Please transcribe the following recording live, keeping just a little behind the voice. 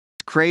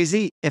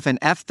crazy if an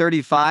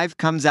F-35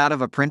 comes out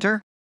of a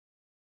printer?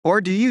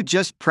 Or do you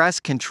just press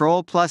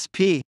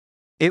Ctrl+P?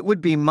 It would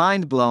be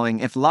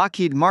mind-blowing if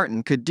Lockheed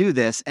Martin could do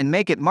this and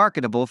make it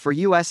marketable for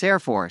US Air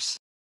Force.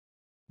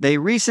 They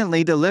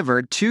recently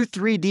delivered 2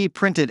 3D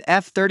printed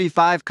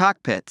F-35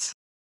 cockpits.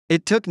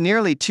 It took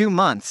nearly 2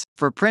 months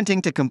for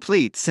printing to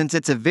complete since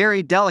it's a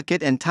very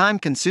delicate and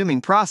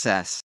time-consuming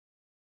process.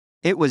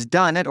 It was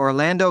done at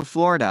Orlando,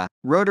 Florida,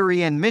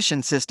 Rotary and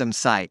Mission Systems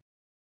site.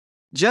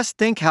 Just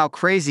think how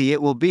crazy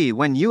it will be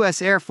when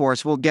US Air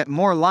Force will get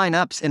more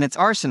lineups in its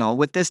arsenal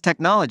with this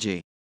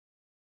technology.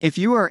 If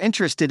you are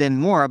interested in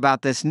more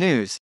about this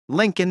news,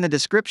 link in the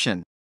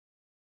description.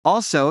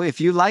 Also,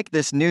 if you like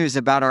this news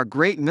about our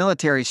great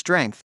military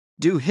strength,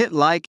 do hit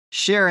like,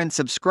 share and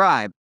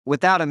subscribe,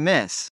 without a miss.